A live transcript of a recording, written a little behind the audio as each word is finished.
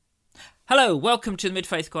Hello, welcome to the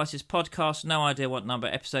Mid-Faith Crisis podcast. No idea what number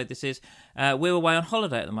episode this is. We're away on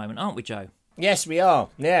holiday at the moment, aren't we, Joe? Yes, we are.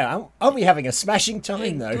 Yeah, aren't we having a smashing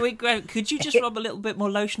time, though? Could you just rub a little bit more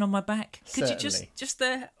lotion on my back? Could Certainly. you just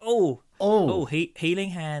there?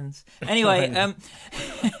 Healing hands. Anyway,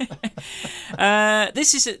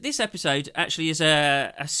 this episode actually is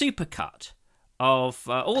a supercut of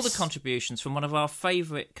all the contributions from one of our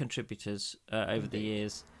favourite contributors over the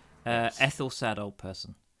years, Ethel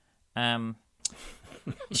Sadoldperson.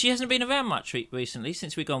 She hasn't been around much recently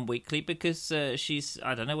since we've gone weekly because I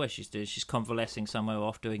don't know where she's doing. She's convalescing somewhere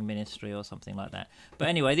off doing ministry or something like that. But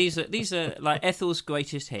anyway, these are like Ethel's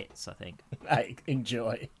greatest hits, I think. Right,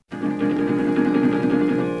 enjoy.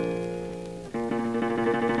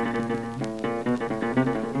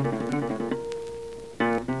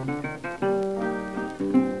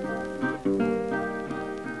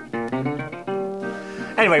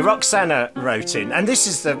 Anyway, Roxana wrote in, and this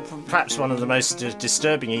is perhaps one of the most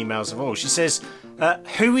disturbing emails of all. She says,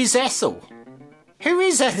 who is Ethel? Who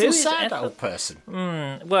is Ethel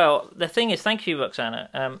Sadoldperson? Well, the thing is, thank you,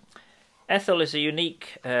 Roxana. Ethel is a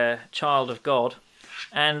unique child of God,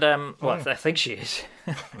 and, I think she is.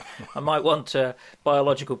 I might want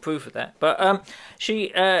biological proof of that. But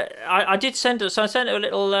I did send her, so I sent her a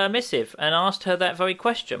little missive and asked her that very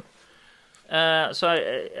question. Here's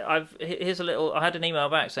a little. I had an email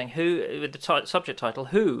back saying with the subject title,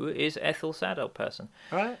 "Who is Ethel Sadoldperson?"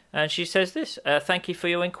 Right. And she says this: "Thank you for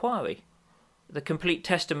your inquiry. The complete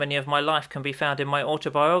testimony of my life can be found in my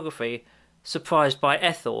autobiography, Surprised by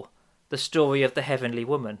Ethel: The Story of the Heavenly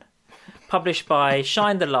Woman, published by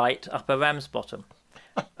Shine the Light, Upper Ramsbottom.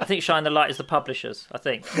 I think Shine the Light is the publishers. I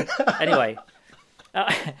think. Anyway."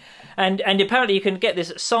 And apparently you can get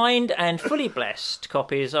this signed and fully blessed.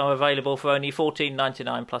 Copies are available for only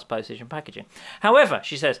 $14.99 plus postage and packaging. However,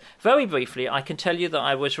 she says, very briefly, I can tell you that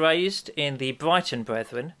I was raised in the Brighton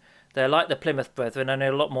Brethren. They're like the Plymouth Brethren, only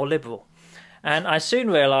a lot more liberal. And I soon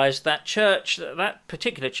realised that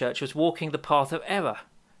particular church was walking the path of error.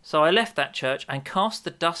 So I left that church and cast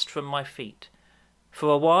the dust from my feet.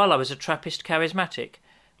 For a while I was a Trappist charismatic.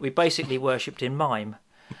 We basically worshipped in mime.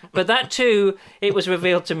 But that too, it was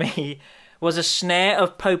revealed to me, was a snare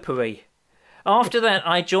of popery. After that,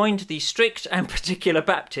 I joined the strict and particular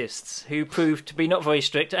Baptists, who proved to be not very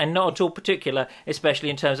strict and not at all particular, especially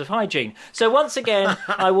in terms of hygiene. So once again,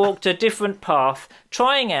 I walked a different path,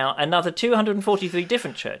 trying out another 243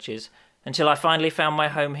 different churches, until I finally found my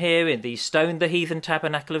home here in the Stone the Heathen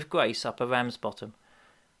Tabernacle of Grace, Upper Ramsbottom.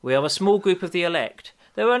 We are a small group of the elect.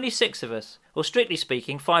 There are only 6 of us, or strictly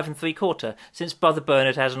speaking 5 3/4, since Brother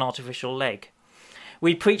Bernard has an artificial leg.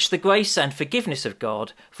 We preach the grace and forgiveness of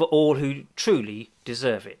God for all who truly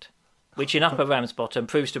deserve it, which in Upper Ramsbottom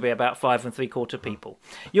proves to be about 5 3/4 people.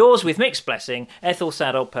 Yours with mixed blessing, Ethel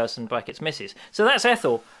Sadoldperson, brackets Mrs. So that's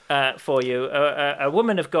Ethel for you, a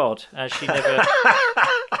woman of God, as she never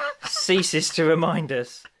ceases to remind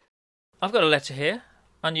us. I've got a letter here,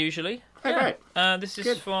 unusually. Oh, great. This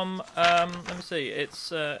is from, let me see, it's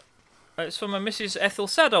from a Mrs. Ethel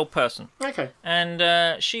Sadoldperson. Okay.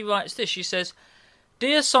 And she writes this, she says,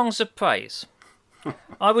 Dear Songs of Praise,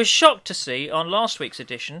 I was shocked to see on last week's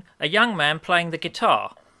edition a young man playing the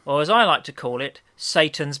guitar, or as I like to call it,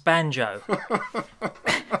 Satan's banjo.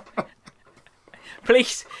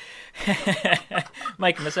 Please,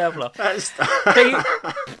 making myself laugh.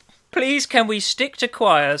 Please can we stick to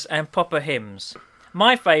choirs and proper hymns?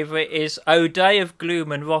 My favourite is O Day of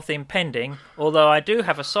Gloom and Wrath Impending, although I do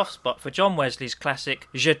have a soft spot for John Wesley's classic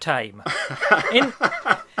Je t'aime.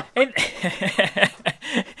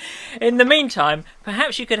 In the meantime,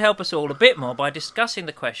 perhaps you could help us all a bit more by discussing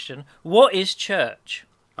the question, what is church?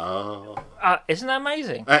 Oh. Isn't that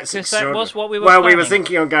amazing? That's extraordinary. That was what we were planning. We were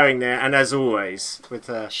thinking on going there, and as always, with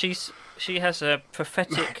her... She has a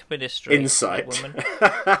prophetic ministry. Insight. Woman.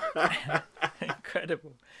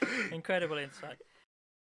 Incredible insight.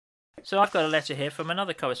 So I've got a letter here from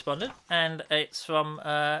another correspondent, and it's from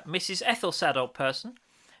Mrs. Ethel Sadoldperson,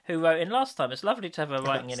 who wrote in last time. It's lovely to have her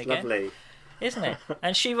writing in again. Lovely. Isn't it?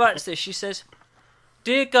 And she writes this, she says,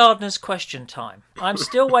 Dear Gardener's Question Time, I'm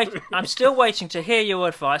still waiting to hear your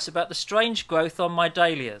advice about the strange growth on my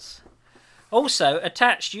dahlias. Also,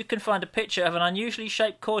 attached you can find a picture of an unusually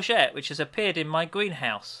shaped courgette which has appeared in my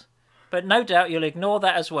greenhouse. But no doubt you'll ignore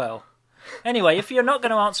that as well. Anyway, if you're not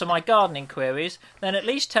going to answer my gardening queries, then at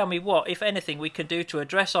least tell me what, if anything, we can do to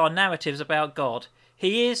address our narratives about God.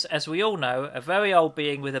 He is, as we all know, a very old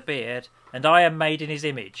being with a beard, and I am made in his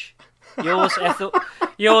image. Yours, Ethel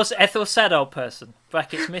Sadoldperson,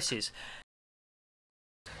 brackets Mrs.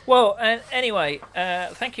 Well, anyway,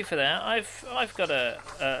 thank you for that. I've got a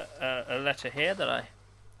letter here that I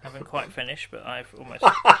Haven't quite finished, but I've almost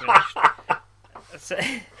finished. So,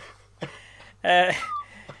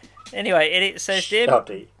 anyway, it says, Dear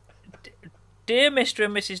Mr.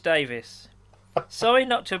 and Mrs. Davis, sorry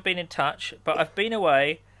not to have been in touch, but I've been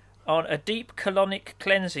away on a deep colonic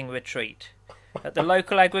cleansing retreat at the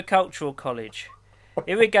local agricultural college.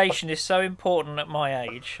 Irrigation is so important at my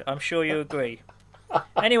age, I'm sure you agree.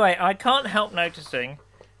 Anyway, I can't help noticing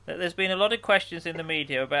that there's been a lot of questions in the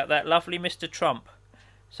media about that lovely Mr. Trump.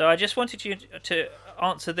 So I just wanted you to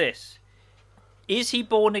answer this. Is he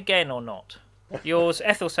born again or not? Yours,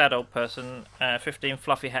 Ethel Sadoldperson, 15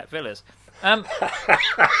 Fluffy Hat Villas. Well,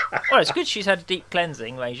 it's good she's had a deep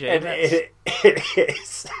cleansing regime. It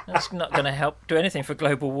is. That's not going to help do anything for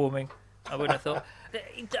global warming, I wouldn't have thought.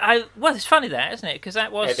 Well, it's funny that, isn't it? Because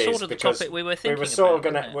that was sort of the topic we were thinking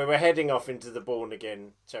about. We were heading off into the born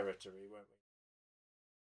again territory, weren't we?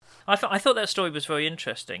 I thought that story was very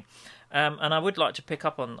interesting, and I would like to pick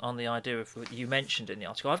up on the idea of what you mentioned in the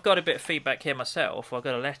article. I've got a bit of feedback here myself. I've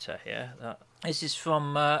got a letter here. This is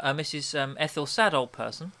from Mrs. Ethel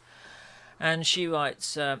Sadoldperson, and she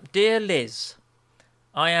writes, Dear Liz,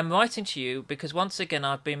 I am writing to you because once again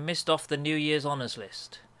I've been missed off the New Year's honours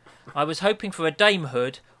list. I was hoping for a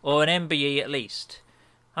damehood or an MBE at least.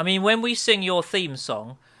 I mean, when we sing your theme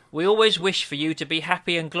song, we always wish for you to be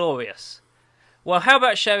happy and glorious. Well, how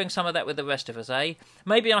about sharing some of that with the rest of us, eh?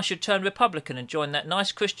 Maybe I should turn Republican and join that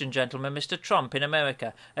nice Christian gentleman, Mr. Trump, in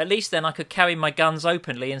America. At least then I could carry my guns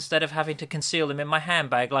openly instead of having to conceal them in my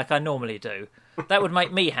handbag like I normally do. That would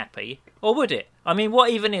make me happy. Or would it? I mean, what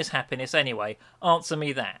even is happiness anyway? Answer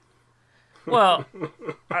me that. Well,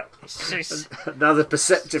 she's another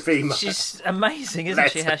perceptive email. She's amazing, isn't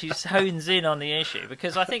she, how she hones in on the issue,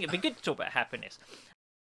 because I think it'd be good to talk about happiness.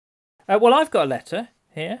 Well, I've got a letter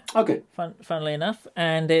here. Oh, good. Funnily enough,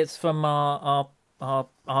 and it's from our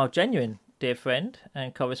genuine dear friend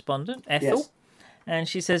and correspondent, Ethel. Yes. And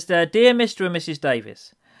she says, Dear Mr. and Mrs.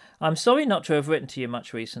 Davis, I'm sorry not to have written to you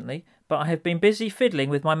much recently, but I have been busy fiddling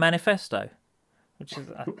with my manifesto, which is...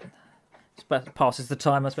 passes the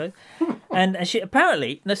time, I suppose. And she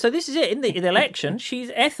apparently, so this is it, in the election,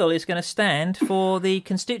 Ethel is going to stand for the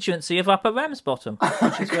constituency of Upper Ramsbottom,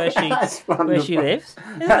 which is where she lives.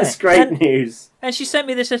 That's great news. And she sent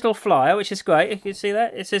me this little flyer, which is great. You can see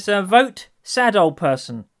that. It says, Vote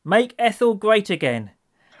Sadoldperson, make Ethel great again.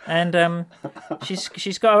 And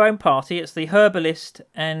she's got her own party. It's the Herbalist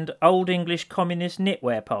and Old English Communist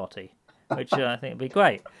Knitwear Party, which I think would be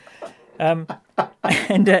great. And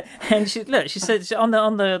she says on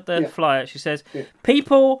the flyer, she says,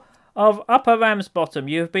 People of Upper Ramsbottom,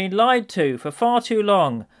 you have been lied to for far too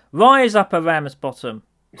long. Rise, Upper Ramsbottom.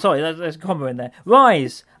 Sorry, there's a comma in there.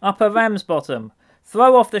 Rise, Upper Ramsbottom.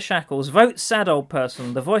 Throw off the shackles. Vote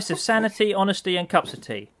Sadoldperson, the voice of sanity, honesty, and cups of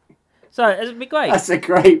tea. So it'd be great. That's a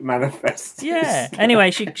great manifesto. Yeah.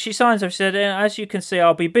 Anyway, she signs off. She said, as you can see,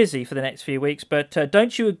 I'll be busy for the next few weeks, but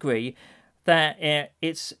don't you agree that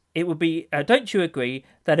don't you agree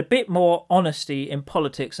that a bit more honesty in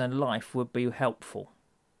politics and life would be helpful?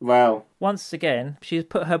 Well, once again, she's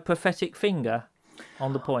put her prophetic finger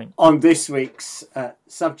on the point on this week's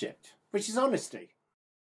subject, which is honesty.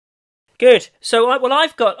 Good. So,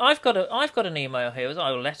 I've got an email here,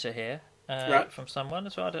 a letter here from someone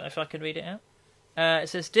as well. I don't know if I can read it out. It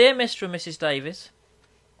says, "Dear Mr. and Mrs. Davis,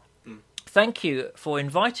 thank you for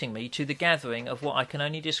inviting me to the gathering of what I can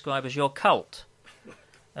only describe as your cult.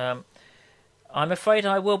 I'm afraid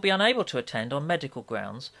I will be unable to attend on medical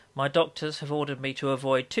grounds. My doctors have ordered me to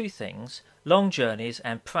avoid two things: long journeys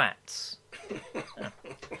and prats.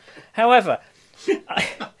 However,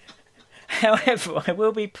 I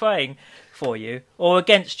will be praying for you, or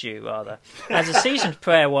against you, rather. As a seasoned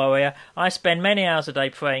prayer warrior, I spend many hours a day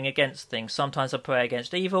praying against things. Sometimes I pray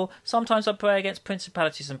against evil, sometimes I pray against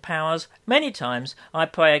principalities and powers. Many times I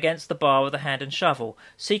pray against the bar of the hand and shovel,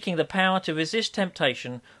 seeking the power to resist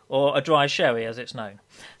temptation, or a dry sherry, as it's known.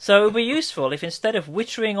 So it would be useful if, instead of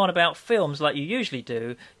wittering on about films like you usually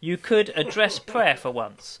do, you could address prayer for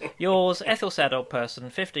once. Yours, Ethel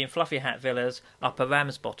Sadoldperson, 15 Fluffy Hat Villas, Upper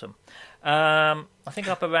Ramsbottom." I think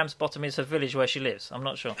Upper Ramsbottom is her village where she lives. I'm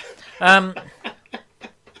not sure. Well,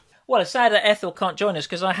 it's sad that Ethel can't join us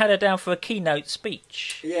because I had her down for a keynote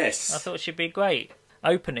speech. Yes. I thought she'd be great.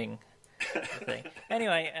 Opening the thing.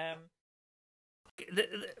 Anyway,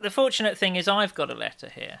 the fortunate thing is I've got a letter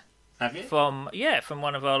here. Have you? From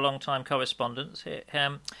one of our long-time correspondents. Here.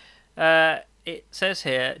 It says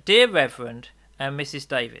here, "Dear Reverend and Mrs.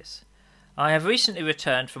 Davis, I have recently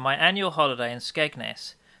returned from my annual holiday in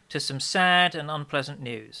Skegness to some sad and unpleasant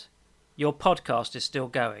news. Your podcast is still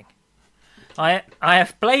going. I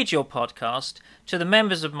have played your podcast to the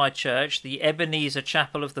members of my church, the Ebenezer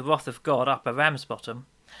Chapel of the Wrath of God, Upper Ramsbottom,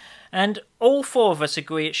 and all 4 of us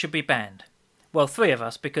agree it should be banned. Well, 3 of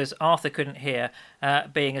us, because Arthur couldn't hear,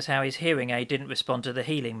 being as how his hearing aid didn't respond to the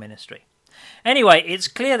healing ministry. Anyway, it's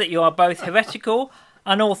clear that you are both heretical,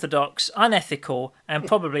 unorthodox, unethical, and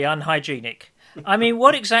probably unhygienic. I mean,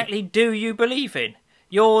 what exactly do you believe in?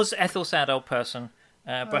 Yours, Ethel Sadoldperson,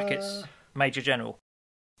 brackets, Major General.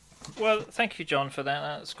 Well, thank you, John, for that.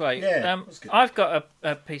 That's great. Yeah, that's good. I've got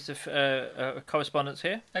a piece of correspondence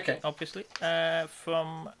here. Okay. Obviously,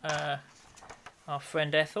 from our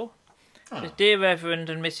friend Ethel. Oh. Dear Reverend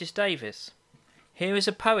and Mrs. Davis, here is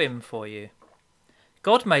a poem for you.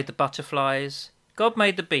 God made the butterflies, God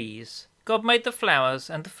made the bees, God made the flowers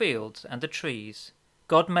and the fields and the trees.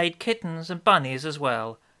 God made kittens and bunnies as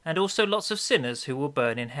well, and also lots of sinners who will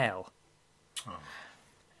burn in hell. Oh,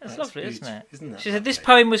 that's lovely, beautiful. isn't it? Isn't that she said, lovely? this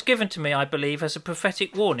poem was given to me, I believe, as a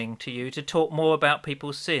prophetic warning to you to talk more about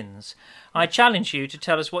people's sins. I challenge you to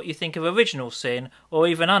tell us what you think of original sin, or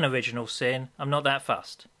even unoriginal sin. I'm not that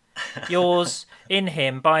fussed. Yours, in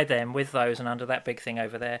him, by them, with those, and under that big thing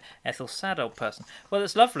over there, Ethel Sadoldperson. Well,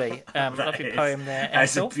 that's lovely. Lovely poem there,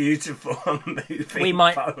 Ethel. That's a beautiful, moving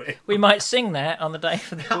poem. We might sing that on the Day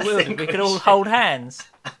for the Bewildered. We could all hold hands.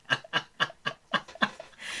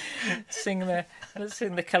 Let's sing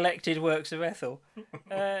the collected works of Ethel.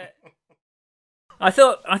 I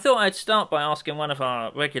thought I'd start by asking one of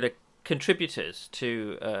our regular contributors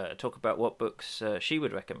to talk about what books she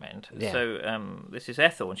would recommend. Yeah. So this is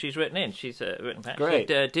Ethel, and she's written in. She's written back. Great.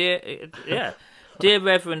 She said, Dear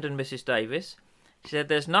Reverend and Mrs. Davis, she said,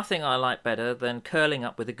 there's nothing I like better than curling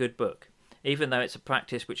up with a good book, even though it's a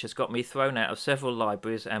practice which has got me thrown out of several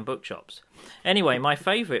libraries and bookshops. Anyway, my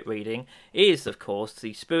favourite reading is, of course,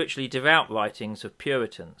 the spiritually devout writings of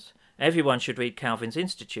Puritans. Everyone should read Calvin's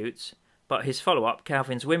Institutes, but his follow-up,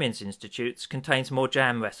 Calvin's Women's Institutes, contains more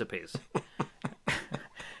jam recipes.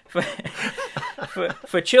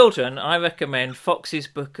 For children, I recommend Fox's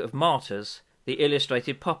Book of Martyrs, the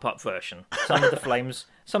illustrated pop-up version. Some of the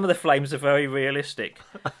flames are very realistic.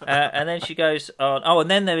 And then she goes on. Oh, and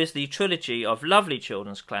then there is the trilogy of lovely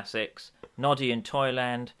children's classics: Noddy in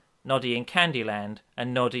Toyland, Noddy in Candyland,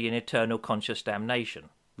 and Noddy in Eternal Conscious Damnation.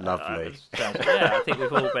 Lovely. I think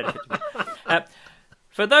we've all benefited.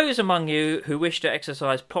 For those among you who wish to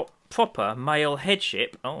exercise proper male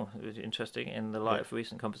headship, interesting in the light of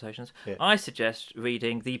recent conversations, I suggest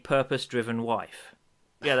reading The Purpose-Driven Wife.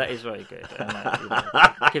 Yeah, that is very good.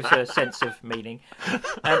 And gives her a sense of meaning.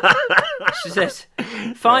 She says,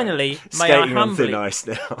 finally, may I humbly... Skating on thin ice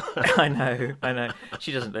now. I know.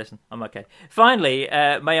 She doesn't listen. I'm okay. Finally,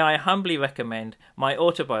 may I humbly recommend my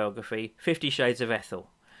autobiography, 50 Shades of Ethel.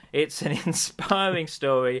 It's an inspiring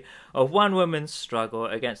story of one woman's struggle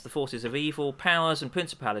against the forces of evil, powers and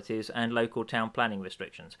principalities, and local town planning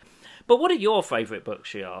restrictions. But what are your favourite books,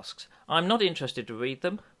 she asks. I'm not interested to read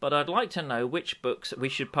them, but I'd like to know which books we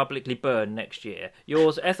should publicly burn next year.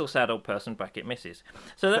 Yours, Ethel Sadoldperson, bracket Mrs.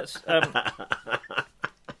 So that's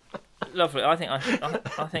lovely. I think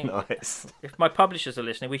Nice. If my publishers are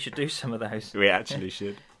listening, we should do some of those. We actually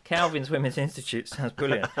should. Calvin's Women's Institute sounds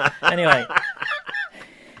brilliant. Anyway...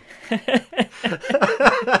 Can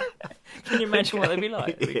you imagine what they'd be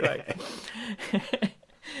like? It'd be great.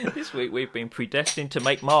 This week we've been predestined to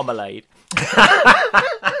make marmalade.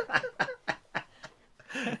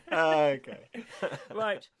 Okay.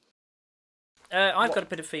 Right. I've got a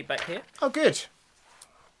bit of feedback here. Oh, good.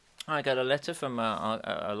 I got a letter from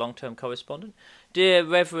a long-term correspondent. Dear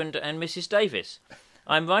Reverend and Mrs. Davis,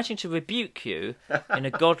 I'm writing to rebuke you in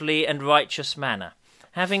a godly and righteous manner.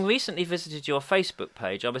 Having recently visited your Facebook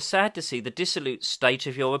page, I was sad to see the dissolute state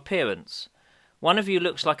of your appearance. One of you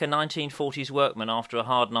looks like a 1940s workman after a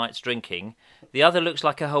hard night's drinking. The other looks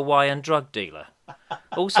like a Hawaiian drug dealer.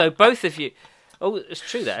 Also, both of you... Oh, it's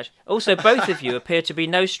true that. Also, both of you appear to be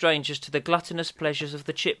no strangers to the gluttonous pleasures of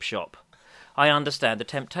the chip shop. I understand the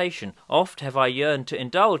temptation. Oft have I yearned to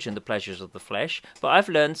indulge in the pleasures of the flesh, but I've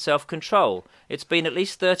learned self-control. It's been at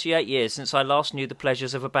least 38 years since I last knew the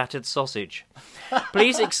pleasures of a battered sausage.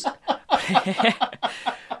 Please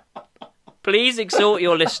exhort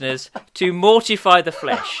your listeners to mortify the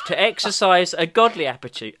flesh, to exercise a godly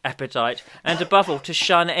appetite, and above all to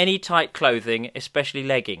shun any tight clothing, especially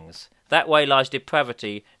leggings. That way lies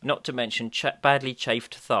depravity, not to mention badly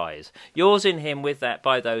chafed thighs. Yours in him, with that,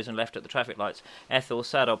 by those, and left at the traffic lights. Ethel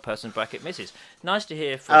Sadoldperson, bracket Mrs. Nice to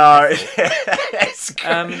hear from Ethel. It's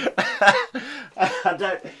I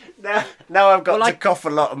don't... Now I've got to cough a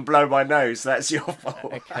lot and blow my nose. That's your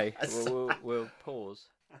fault. Okay, we'll pause.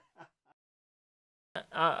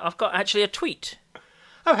 I've got actually a tweet.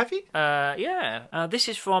 Oh, have you? Yeah. This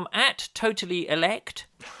is from @TotallyElect.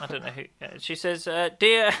 I don't know who. She says,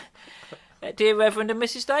 "Dear Reverend and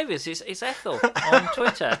Mrs. Davis, it's Ethel on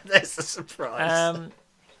Twitter." There's a surprise.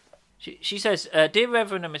 She says, "Dear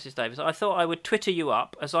Reverend and Mrs. Davis, I thought I would Twitter you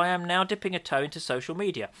up as I am now dipping a toe into social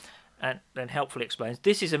media." And then helpfully explains,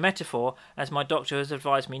 "This is a metaphor as my doctor has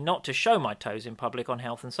advised me not to show my toes in public on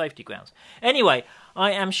health and safety grounds. Anyway, I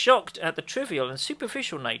am shocked at the trivial and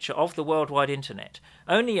superficial nature of the worldwide internet.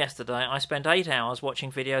 Only yesterday I spent 8 hours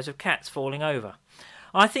watching videos of cats falling over.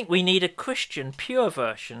 I think we need a Christian, pure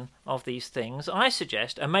version of these things. I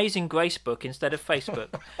suggest Amazing Grace book instead of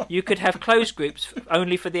Facebook. You could have closed groups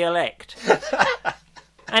only for the elect.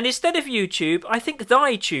 And instead of YouTube, I think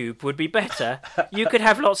ThyTube would be better. You could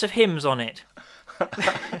have lots of hymns on it."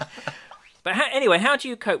 But anyway, how do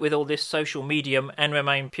you cope with all this social medium and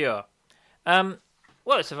remain pure? Well,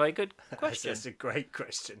 it's a very good question. That's a great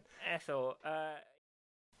question. Ethel,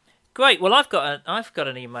 great. Well, I've got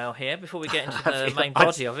an email here before we get into the main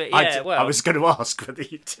body of it. Yeah, I was going to ask whether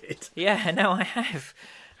you did. Yeah, no, I have.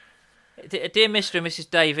 Dear Mr. and Mrs.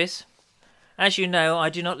 Davis, as you know, I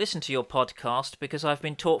do not listen to your podcast because I've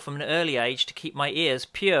been taught from an early age to keep my ears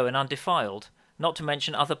pure and undefiled, not to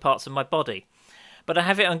mention other parts of my body. But I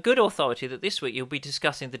have it on good authority that this week you'll be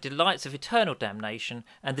discussing the delights of eternal damnation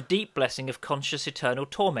and the deep blessing of conscious eternal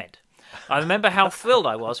torment. I remember how thrilled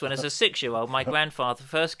I was when, as a 6-year-old, my grandfather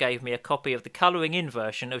first gave me a copy of the colouring-in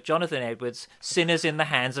version of Jonathan Edwards' Sinners in the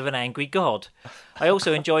Hands of an Angry God. I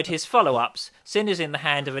also enjoyed his follow-ups, Sinners in the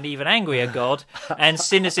Hand of an Even Angrier God and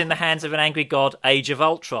Sinners in the Hands of an Angry God, Age of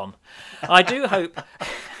Ultron. I do hope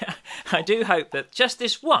that just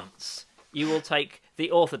this once you will take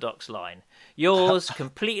the orthodox line. Yours,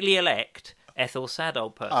 completely elect, Ethel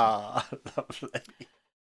Sadoldperson. Ah, lovely.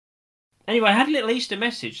 Anyway, I had a little Easter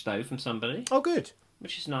message though from somebody. Oh, good.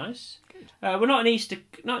 Which is nice. Good. Well, not an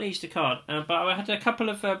Easter card, but I had a couple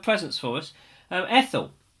of presents for us.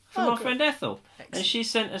 Ethel, from our friend Ethel, excellent. And she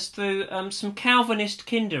sent us through some Calvinist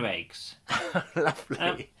Kinder eggs.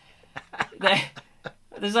 Lovely.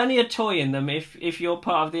 There's only a toy in them if you're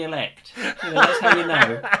part of the elect. That's how you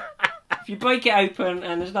know. If you break it open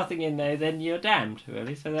and there's nothing in there, then you're damned,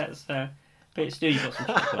 really. So that's but still you've got some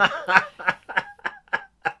chocolate.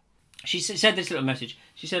 She said this little message.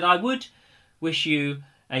 She said, "I would wish you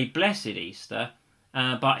a blessed Easter,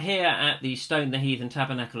 but here at the Stone the Heathen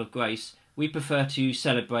Tabernacle of Grace, we prefer to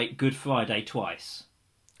celebrate Good Friday twice."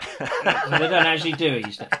 So they don't actually do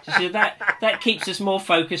Easter. She said that keeps us more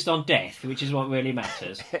focused on death, which is what really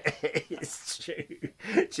matters. It's true.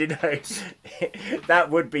 Do you know, that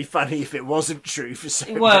would be funny if it wasn't true for so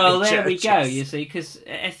many churches. Well, there we go, you see, because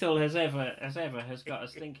Ethel has got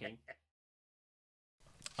us thinking.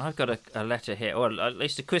 I've got a letter here, or at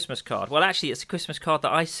least a Christmas card. Well, actually, it's a Christmas card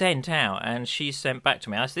that I sent out, and she sent back to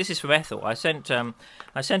me. This is from Ethel. I sent her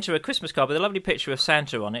a Christmas card with a lovely picture of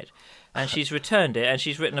Santa on it, and she's returned it, and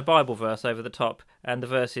she's written a Bible verse over the top, and the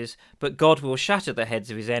verse is, "But God will shatter the heads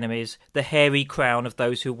of his enemies, the hairy crown of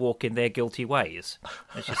those who walk in their guilty ways,"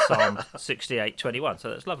 which is Psalm 68:21, so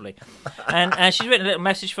that's lovely. And she's written a little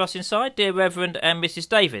message for us inside. "Dear Reverend and Mrs.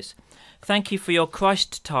 Davis, thank you for your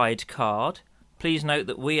Christ-tide card. Please note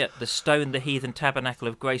that we at the Stone the Heathen Tabernacle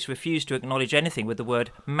of Grace refuse to acknowledge anything with the word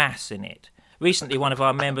mass in it. Recently, one of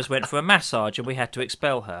our members went for a massage and we had to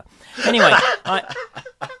expel her. Anyway,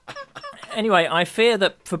 I fear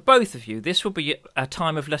that for both of you, this will be a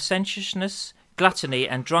time of licentiousness, gluttony,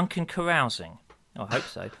 and drunken carousing. I hope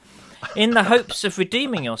so. In the hopes of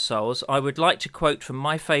redeeming your souls, I would like to quote from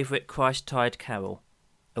my favourite Christ-tide carol.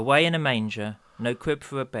 Away in a manger, no crib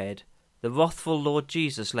for a bed, the wrathful Lord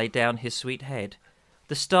Jesus lay down his sweet head.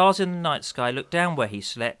 The stars in the night sky look down where he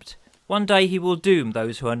slept. One day he will doom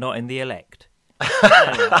those who are not in the elect."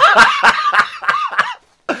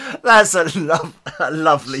 That's a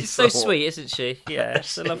lovely She's thought. so sweet, isn't she? Yeah,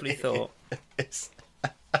 it's a lovely thought. It's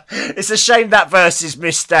a shame that verse is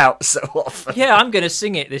missed out so often. Yeah, I'm going to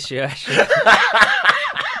sing it this year, actually.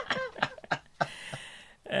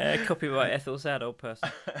 Copyright Ethel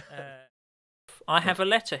Sadoldperson. I have a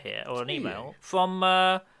letter here, or an email, from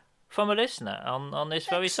a listener on this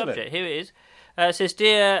very subject. Here it is. It says,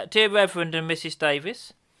 Dear Reverend and Mrs.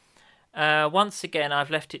 Davis, once again I've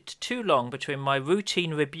left it too long between my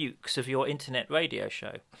routine rebukes of your internet radio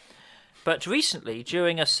show. But recently,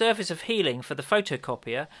 during a service of healing for the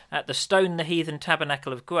photocopier at the Stone the Heathen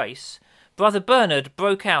Tabernacle of Grace, Brother Bernard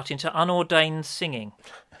broke out into unordained singing.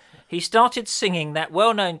 He started singing that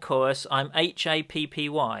well-known chorus, "I'm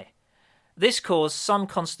Happy." This caused some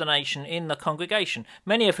consternation in the congregation,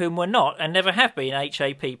 many of whom were not and never have been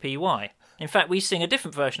Happy. In fact, we sing a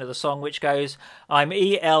different version of the song which goes, "I'm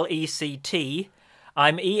ELECT,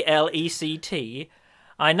 I'm ELECT.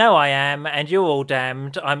 I know I am, and you're all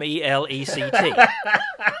damned. I'm ELECT.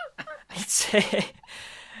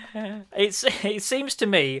 It seems to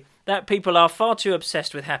me that people are far too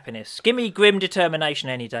obsessed with happiness. Give me grim determination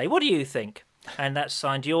any day. What do you think? And that's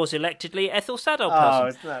signed yours electedly, Ethel Sadoldperson. Oh,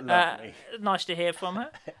 isn't that lovely? Nice to hear from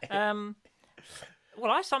her.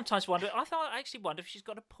 Well, I sometimes wonder. I actually wonder if she's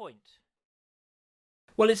got a point.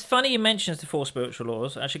 Well, it's funny you mentioned the 4 spiritual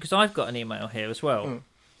laws, actually, because I've got an email here as well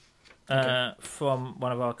from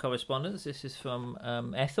one of our correspondents. This is from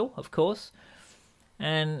Ethel, of course.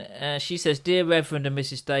 And she says, Dear Reverend and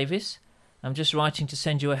Mrs. Davis, I'm just writing to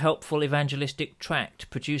send you a helpful evangelistic tract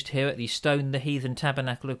produced here at the Stone the Heathen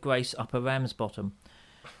Tabernacle of Grace, Upper Ramsbottom.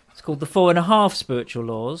 It's called the 4.5 Spiritual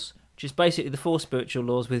Laws, which is basically the 4 spiritual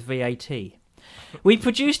laws with VAT. We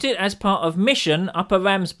produced it as part of Mission Upper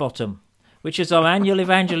Ramsbottom, which is our annual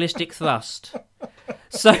evangelistic thrust.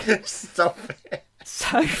 So, Stop it.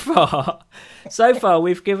 So far,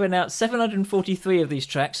 we've given out 743 of these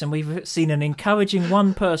tracts, and we've seen an encouraging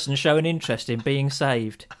 1 person show an interest in being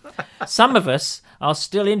saved. Some of us are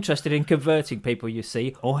still interested in converting people, you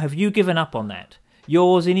see, or have you given up on that?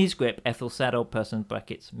 Yours in his grip, Ethel Sadoldperson,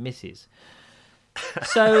 brackets, Mrs.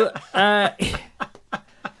 So,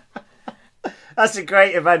 that's a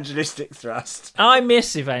great evangelistic thrust. I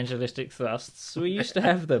miss evangelistic thrusts. We used to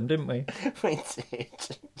have them, didn't we? We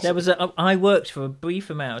did. I worked for a brief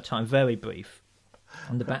amount of time, very brief,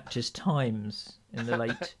 on the Baptist Times in the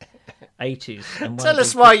late 80s. And Tell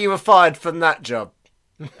us why you were fired from that job.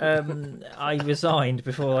 I resigned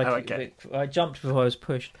before I jumped before I was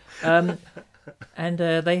pushed. And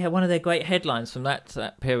they had one of their great headlines from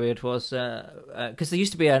that period was because there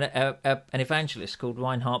used to be an evangelist called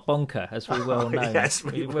Reinhard Bonker, as we well know. Yes,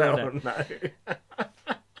 we well know.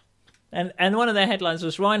 And one of their headlines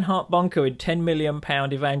was Reinhard Bonker in £10 million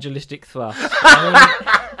evangelistic thrust. I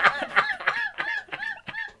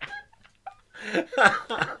mean...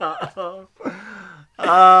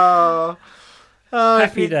 oh,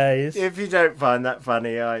 happy days. If you don't find that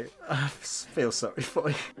funny, I feel sorry for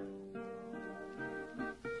you.